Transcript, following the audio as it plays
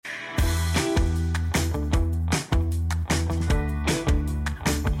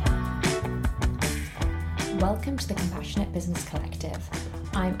welcome to the Compassionate Business Collective.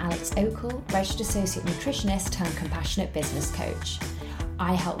 I'm Alex Oakle, Registered Associate Nutritionist turned Compassionate Business Coach.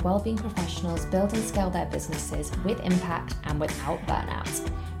 I help wellbeing professionals build and scale their businesses with impact and without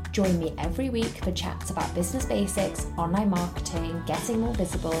burnout. Join me every week for chats about business basics, online marketing, getting more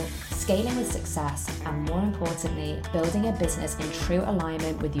visible, scaling with success, and more importantly, building a business in true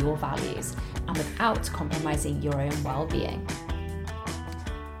alignment with your values and without compromising your own well-being.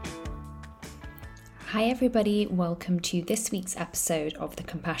 Hi everybody, welcome to this week's episode of the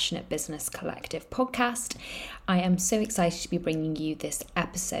Compassionate Business Collective podcast. I am so excited to be bringing you this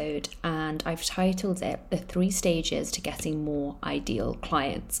episode, and I've titled it The 3 Stages to Getting More Ideal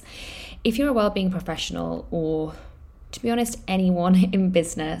Clients. If you're a wellbeing professional, or to be honest, anyone in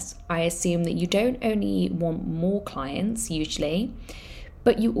business, I assume that you don't only want more clients usually,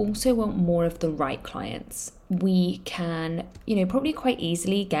 but you also want more of the right clients. We can, probably quite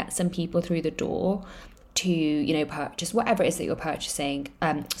easily get some people through the door to, purchase whatever it is that you're purchasing,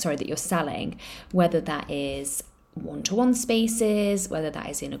 that you're selling, whether that is one-to-one spaces, whether that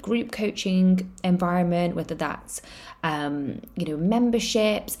is in a group coaching environment, whether that's,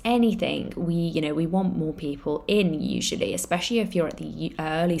 memberships, anything. We want more people in usually, especially if you're at the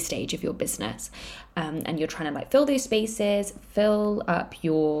early stage of your business, and you're trying to fill those spaces, fill up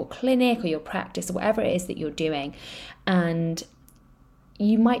your clinic or your practice or whatever it is that you're doing. And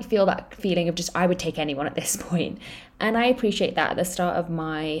you might feel that feeling of I would take anyone at this point. And I appreciate that. At the start of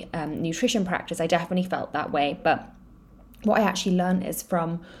my nutrition practice, I definitely felt that way. But what I actually learned is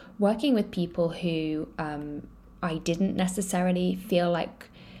from working with people who I didn't necessarily feel like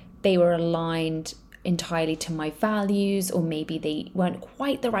they were aligned entirely to my values, or maybe they weren't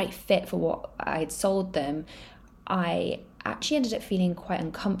quite the right fit for what I had sold them, I actually ended up feeling quite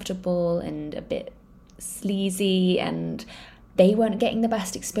uncomfortable and a bit sleazy, and they weren't getting the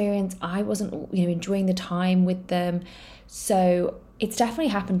best experience. I wasn't, enjoying the time with them. So it's definitely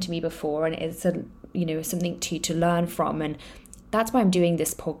happened to me before, and it's something to learn from. And that's why I'm doing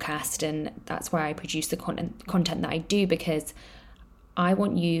this podcast, and that's why I produce the content that I do, because I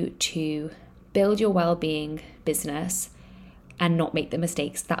want you to build your well-being business and not make the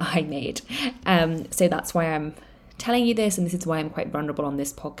mistakes that I made. So that's why I'm telling you this, and this is why I'm quite vulnerable on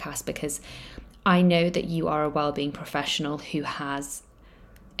this podcast, because I know that you are a wellbeing professional who has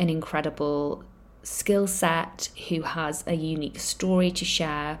an incredible skill set, who has a unique story to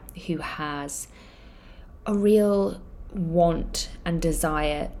share, who has a real want and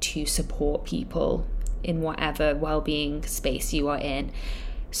desire to support people in whatever wellbeing space you are in.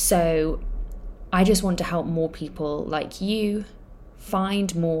 So I just want to help more people like you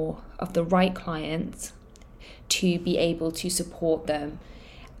find more of the right clients to be able to support them,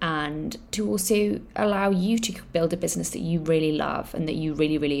 and to also allow you to build a business that you really love and that you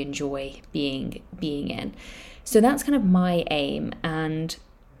really, really enjoy being in. So that's kind of my aim, and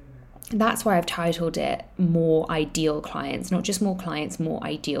that's why I've titled it More Ideal Clients, not just more clients, more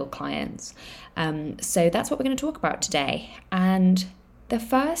ideal clients. So that's what we're going to talk about today. And the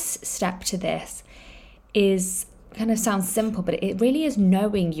first step to this is kind of sounds simple, but it really is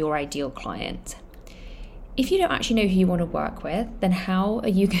knowing your ideal client. If you don't actually know who you want to work with, then how are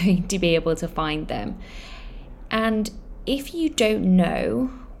you going to be able to find them? And if you don't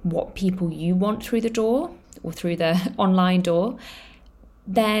know what people you want through the door or through the online door,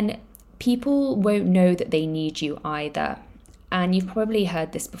 then people won't know that they need you either. And you've probably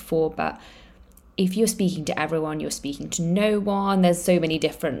heard this before, but if you're speaking to everyone, you're speaking to no one. There's so many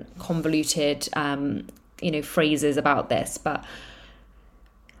different convoluted, phrases about this, but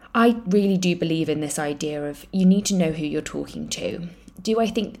I really do believe in this idea of you need to know who you're talking to. Do I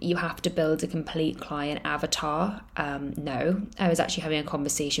think that you have to build a complete client avatar? No. I was actually having a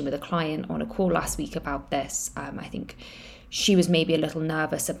conversation with a client on a call last week about this. I think she was maybe a little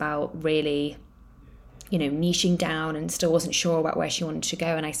nervous about really, niching down and still wasn't sure about where she wanted to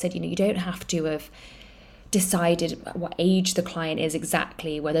go. And I said, you don't have to have decided what age the client is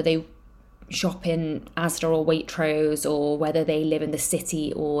exactly, whether they shop in Asda or Waitrose, or whether they live in the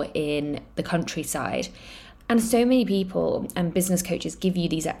city or in the countryside. And so many people and business coaches give you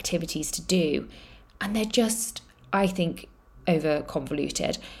these activities to do, and they're just, I think, over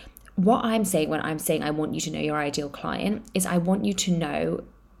convoluted. What I'm saying when I'm saying I want you to know your ideal client is I want you to know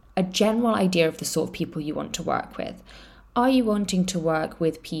a general idea of the sort of people you want to work with. Are you wanting to work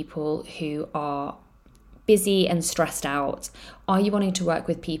with people who are busy and stressed out? Are you wanting to work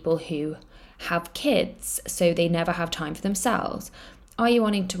with people who have kids so they never have time for themselves? Are you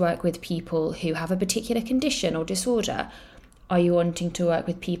wanting to work with people who have a particular condition or disorder? Are you wanting to work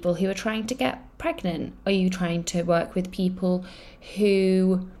with people who are trying to get pregnant? Are you trying to work with people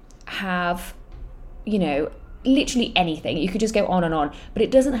who have you know, literally anything. You could just go on and on, but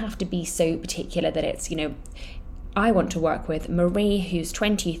it doesn't have to be so particular that it's, you know, I want to work with Marie, who's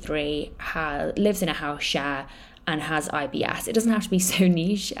 23, lives in a house share and has IBS. It doesn't have to be so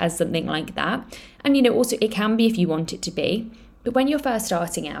niche as something like that. And, you know, also it can be if you want it to be. But when you're first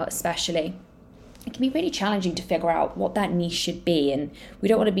starting out, especially, it can be really challenging to figure out what that niche should be. And we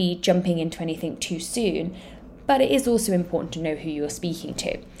don't want to be jumping into anything too soon. But it is also important to know who you're speaking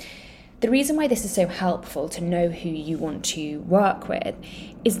to. The reason why this is so helpful to know who you want to work with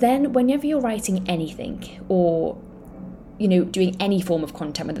is then whenever you're writing anything or, you know, doing any form of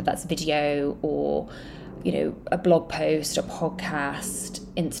content, whether that's video or, you know, a blog post, a podcast,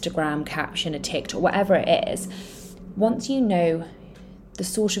 Instagram caption, a TikTok, whatever it is, once you know the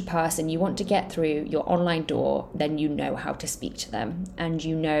sort of person you want to get through your online door, then you know how to speak to them and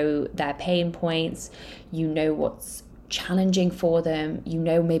you know their pain points, you know what's challenging for them, you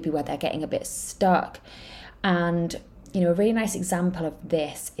know maybe where they're getting a bit stuck. And, you know, a really nice example of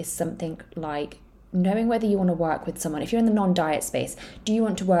this is something like knowing whether you want to work with someone. If you're in the non-diet space, do you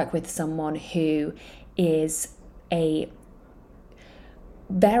want to work with someone who is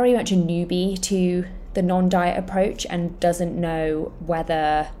very much a newbie to the non-diet approach and doesn't know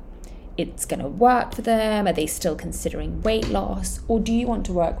whether it's going to work for them? Are they still considering weight loss? Or do you want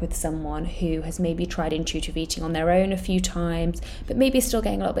to work with someone who has maybe tried intuitive eating on their own a few times, but maybe is still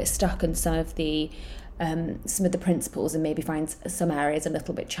getting a little bit stuck in some of the principles and maybe finds some areas a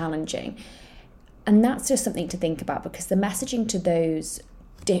little bit challenging? And that's just something to think about, because the messaging to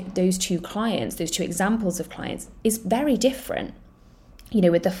those two clients, those two examples of clients, is very different. You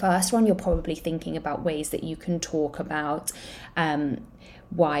know, with the first one, you're probably thinking about ways that you can talk about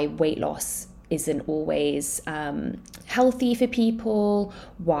why weight loss isn't always healthy for people,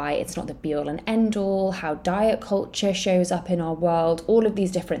 why it's not the be all and end all, how diet culture shows up in our world, all of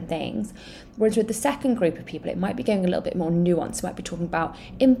these different things. Whereas with the second group of people, it might be going a little bit more nuanced. It might be talking about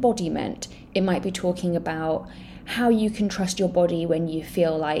embodiment. It might be talking about how you can trust your body when you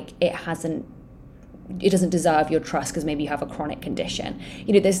feel like it doesn't deserve your trust because maybe you have a chronic condition.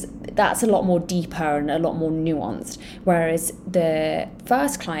 You know, that's a lot more deeper and a lot more nuanced. Whereas the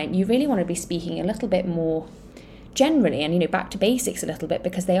first client, you really want to be speaking a little bit more generally and, you know, back to basics a little bit,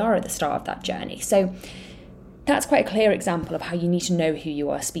 because they are at the start of that journey. So that's quite a clear example of how you need to know who you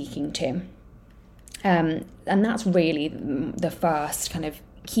are speaking to. And that's really the first kind of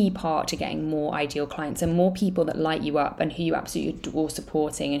key part to getting more ideal clients and more people that light you up and who you absolutely adore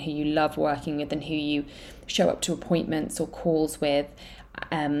supporting and who you love working with and who you show up to appointments or calls with,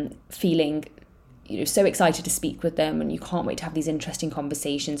 feeling, you know, so excited to speak with them and you can't wait to have these interesting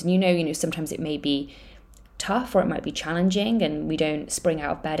conversations. And you know, sometimes it may be tough or it might be challenging and we don't spring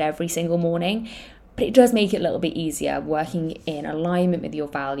out of bed every single morning, but it does make it a little bit easier working in alignment with your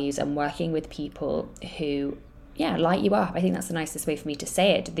values and working with people who light you up. I think that's the nicest way for me to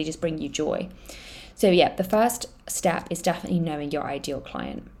say it. They just bring you joy. So the first step is definitely knowing your ideal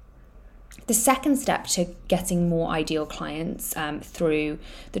client. The second step to getting more ideal clients through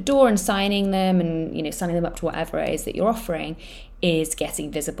the door and signing them and, you know, signing them up to whatever it is that you're offering is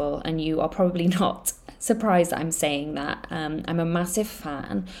getting visible. And you are probably not surprised that I'm saying that. I'm a massive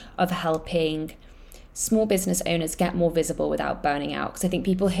fan of helping small business owners get more visible without burning out, because I think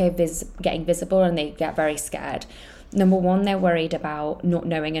people hear getting visible and they get very scared. Number one, they're worried about not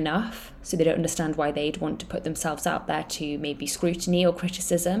knowing enough, so they don't understand why they'd want to put themselves out there to maybe scrutiny or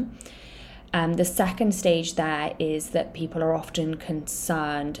criticism. The second stage there is that people are often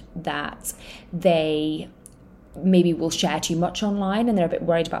concerned that they maybe will share too much online and they're a bit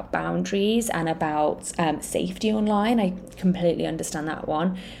worried about boundaries and about safety online. I completely understand that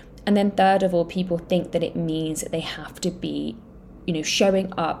one. And then third of all, people think that it means that they have to be, you know,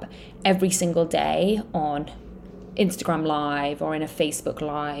 showing up every single day on Instagram Live or in a Facebook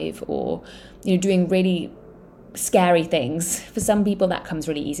Live or, you know, doing really scary things. For some people, that comes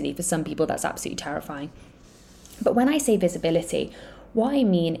really easily. For some people, that's absolutely terrifying. But when I say visibility, what I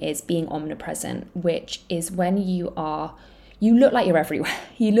mean is being omnipresent, which is when you look like you're everywhere.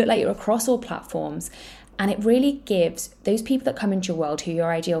 You look like you're across all platforms. And it really gives those people that come into your world, who are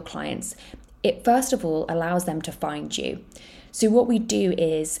your ideal clients, it first of all allows them to find you. So what we do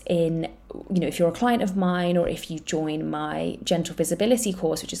is if you're a client of mine or if you join my Gentle Visibility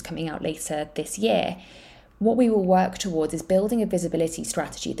course, which is coming out later this year, what we will work towards is building a visibility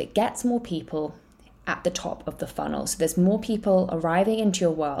strategy that gets more people at the top of the funnel. So there's more people arriving into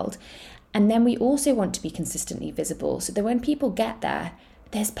your world. And then we also want to be consistently visible so that when people get there,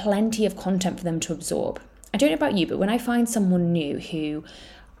 there's plenty of content for them to absorb. I don't know about you, but when I find someone new who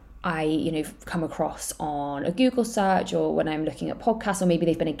I, come across on a Google search or when I'm looking at podcasts or maybe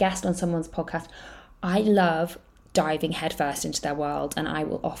they've been a guest on someone's podcast, I love diving headfirst into their world, and I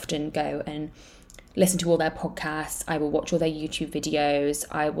will often go and listen to all their podcasts. I will watch all their YouTube videos.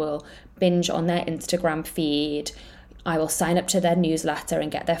 I will binge on their Instagram feed. I will sign up to their newsletter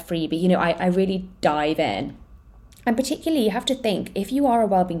and get their freebie. I really dive in. And particularly, you have to think, if you are a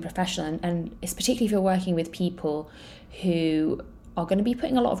wellbeing professional, and it's particularly if you're working with people who are going to be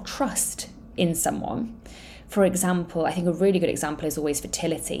putting a lot of trust in someone. For example, I think a really good example is always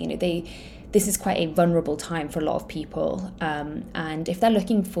fertility. This is quite a vulnerable time for a lot of people. And if they're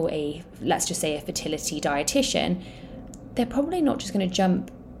looking for let's just say a fertility dietitian, they're probably not just going to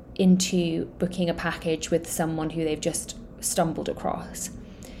jump into booking a package with someone who they've just stumbled across.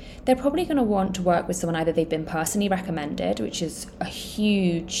 They're probably going to want to work with someone either they've been personally recommended, which is a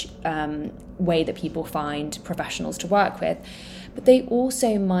huge way that people find professionals to work with, but they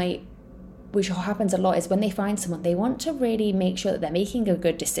also might, which happens a lot, is when they find someone, they want to really make sure that they're making a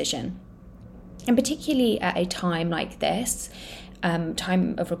good decision. And particularly at a time like this,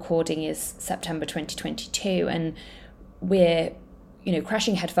 time of recording is September 2022, and we're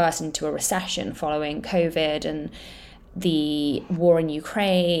crashing headfirst into a recession following COVID and the war in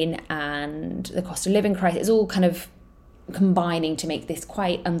Ukraine and the cost of living crisis. It's all kind of combining to make this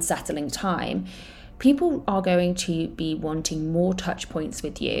quite unsettling time. People are going to be wanting more touch points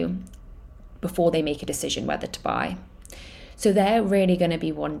with you before they make a decision whether to buy. So they're really going to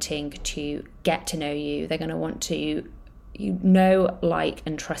be wanting to get to know you. They're going to want to like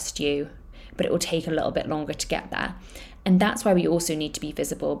and trust you, but it will take a little bit longer to get there. And that's why we also need to be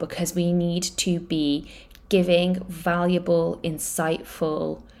visible, because we need to be giving valuable,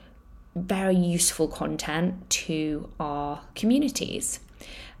 insightful, very useful content to our communities.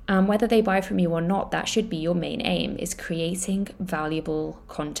 Whether they buy from you or not, that should be your main aim, is creating valuable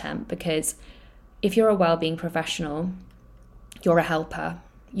content. Because if you're a wellbeing professional, you're a helper.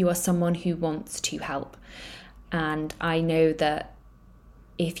 You are someone who wants to help. And I know that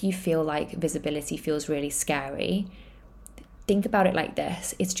if you feel like visibility feels really scary, think about it like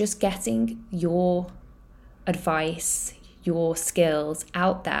this. It's just getting your advice, your skills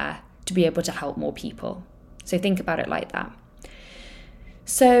out there to be able to help more people. So think about it like that.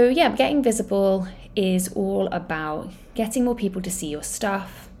 So yeah, getting visible is all about getting more people to see your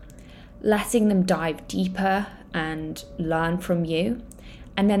stuff, letting them dive deeper and learn from you.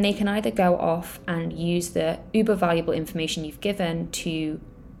 And then they can either go off and use the uber valuable information you've given to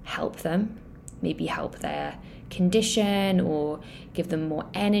help them, maybe help their condition or give them more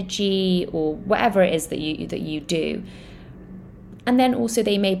energy or whatever it is that you do. And then also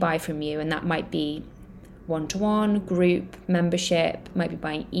they may buy from you, and that might be one-to-one, group, membership, might be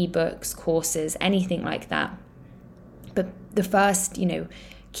buying ebooks, courses, anything like that. But the first,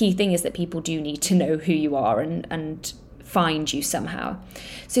 key thing is that people do need to know who you are and find you somehow.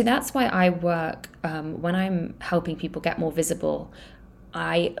 So that's why I work, when I'm helping people get more visible,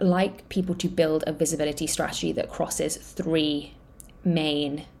 I like people to build a visibility strategy that crosses 3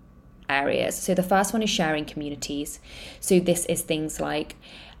 main areas. So the first one is sharing communities. So this is things like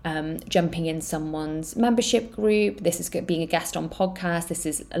jumping in someone's membership group. This is being a guest on podcasts. This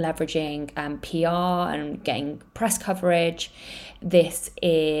is leveraging PR and getting press coverage. This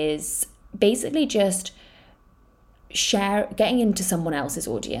is basically just getting into someone else's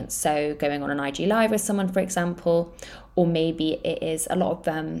audience. So going on an IG live with someone, for example, or maybe it is a lot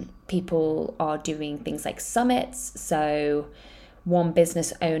of people are doing things like summits. So one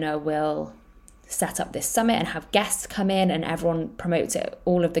business owner will set up this summit and have guests come in, and everyone promotes it.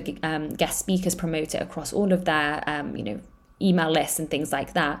 All of the guest speakers promote it across all of their email lists and things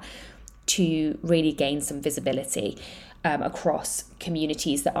like that, to really gain some visibility across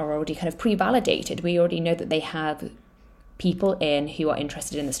communities that are already kind of pre-validated. We already know that they have people in who are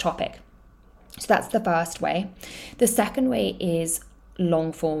interested in this topic. So that's the first way. The second way is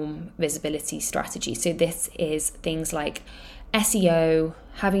long form visibility strategy. So this is things like SEO,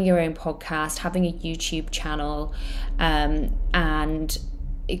 having your own podcast, having a YouTube channel, and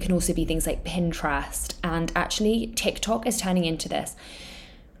it can also be things like Pinterest, and actually TikTok is turning into this.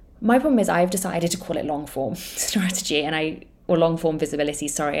 My problem is I've decided to call it long form strategy or long form visibility,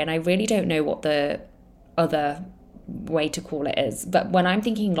 and I really don't know what the other way to call it is. But when I'm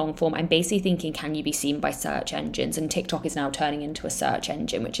thinking long form, I'm basically thinking, can you be seen by search engines? And TikTok is now turning into a search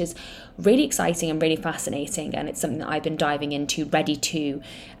engine, which is really exciting and really fascinating. And it's something that I've been diving into, ready to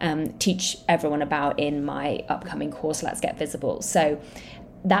teach everyone about in my upcoming course, Let's Get Visible. So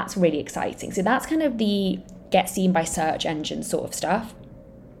that's really exciting. So that's kind of the get seen by search engine sort of stuff.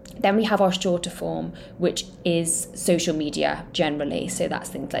 Then we have our shorter form, which is social media generally. So that's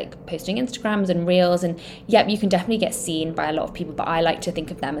things like posting Instagrams and Reels. And yep, you can definitely get seen by a lot of people, but I like to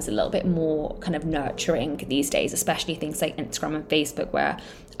think of them as a little bit more kind of nurturing these days, especially things like Instagram and Facebook, where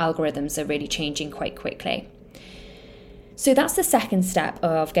algorithms are really changing quite quickly. So that's the second step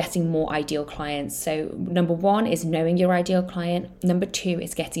of getting more ideal clients. So number one is knowing your ideal client. Number two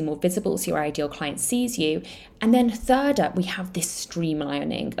is getting more visible so your ideal client sees you. And then third up, we have this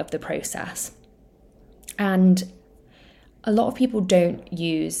streamlining of the process. And a lot of people don't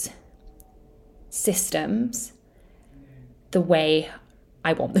use systems the way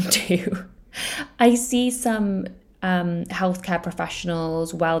I want them to. I see some healthcare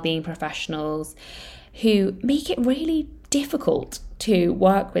professionals, well-being professionals who make it really difficult to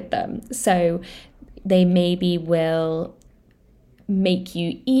work with them. So they maybe will make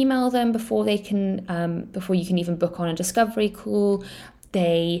you email them before you can even book on a discovery call.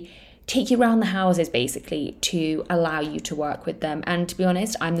 They take you around the houses basically to allow you to work with them. And to be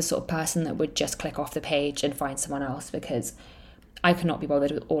honest, I'm the sort of person that would just click off the page and find someone else, because I cannot be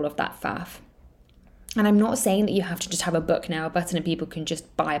bothered with all of that faff. And I'm not saying that you have to just have a book now button and people can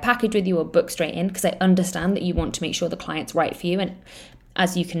just buy a package with you or book straight in, because I understand that you want to make sure the client's right for you. And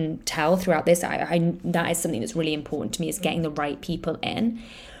as you can tell throughout this, that is something that's really important to me, is getting the right people in.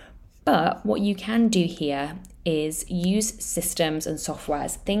 But what you can do here is use systems and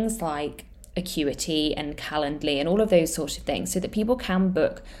softwares, things like Acuity and Calendly and all of those sorts of things, so that people can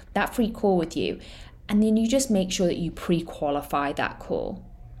book that free call with you. And then you just make sure that you pre-qualify that call.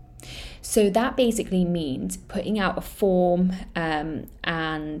 So that basically means putting out a form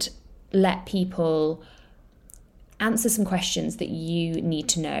and let people answer some questions that you need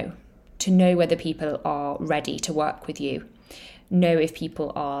to know whether people are ready to work with you, know if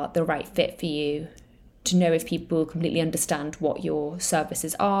people are the right fit for you, to know if people completely understand what your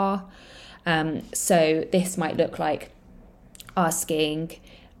services are. So this might look like asking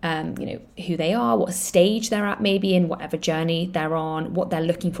who they are, what stage they're at maybe in whatever journey they're on, what they're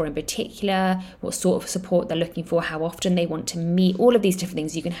looking for in particular, what sort of support they're looking for, how often they want to meet, all of these different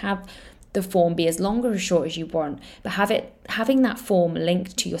things. You can have the form be as long or as short as you want, but having that form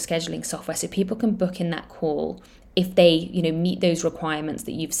linked to your scheduling software so people can book in that call if they meet those requirements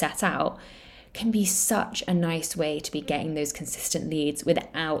that you've set out, can be such a nice way to be getting those consistent leads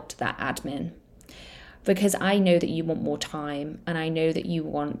without that admin. Because I know that you want more time and I know that you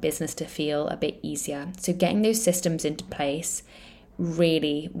want business to feel a bit easier. So getting those systems into place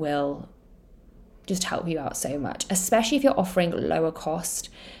really will just help you out so much, especially if you're offering lower cost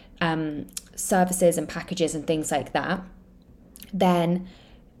services and packages and things like that. Then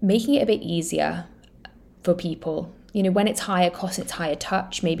making it a bit easier for people. When it's higher cost, it's higher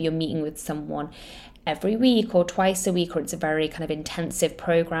touch. Maybe you're meeting with someone every week or twice a week, or it's a very kind of intensive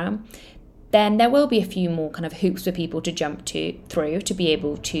program. Then there will be a few more kind of hoops for people to jump through to be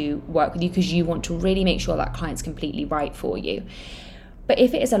able to work with you, because you want to really make sure that client's completely right for you. But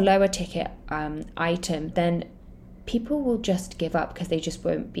if it is a lower ticket item, then people will just give up, because they just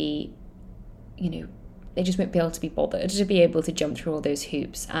won't be, they just won't be able to be bothered to be able to jump through all those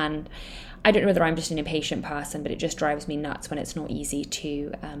hoops. And I don't know whether I'm just an impatient person, but it just drives me nuts when it's not easy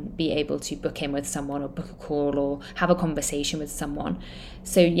to be able to book in with someone or book a call or have a conversation with someone.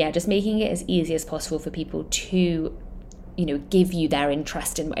 So yeah, just making it as easy as possible for people to, give you their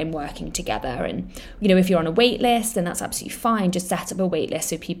interest in working together. And, if you're on a wait list, then that's absolutely fine. Just set up a wait list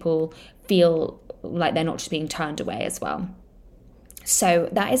so people feel like they're not just being turned away as well. So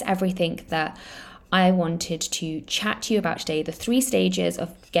that is everything that I wanted to chat to you about today. The 3 stages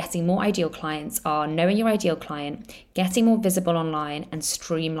of getting more ideal clients are knowing your ideal client, getting more visible online, and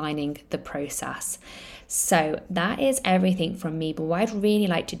streamlining the process. So that is everything from me. But what I'd really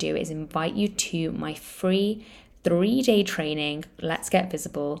like to do is invite you to my free 3-day training, Let's Get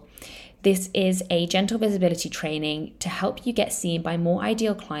Visible. This is a gentle visibility training to help you get seen by more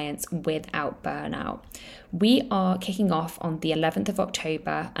ideal clients without burnout. We are kicking off on the 11th of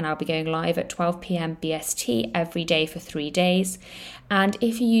October, and I'll be going live at 12 p.m. BST every day for 3 days. And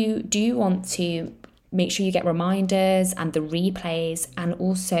if you do want to make sure you get reminders and the replays and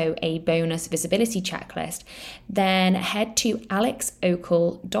also a bonus visibility checklist, then head to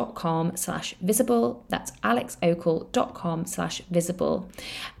alexokell.com/visible. That's alexokell.com/visible.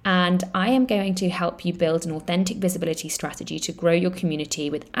 And I am going to help you build an authentic visibility strategy to grow your community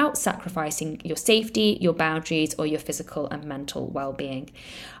without sacrificing your safety, your boundaries, or your physical and mental well-being.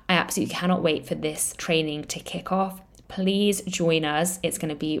 I absolutely cannot wait for this training to kick off. Please join us. It's going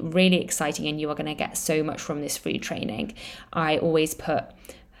to be really exciting and you are going to get so much from this free training. I always put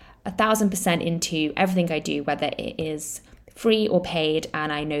 1,000% into everything I do, whether it is free or paid,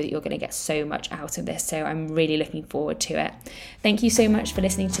 and I know that you're going to get so much out of this. So I'm really looking forward to it. Thank you so much for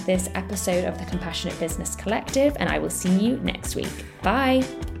listening to this episode of the Compassionate Business Collective, and I will see you next week. Bye.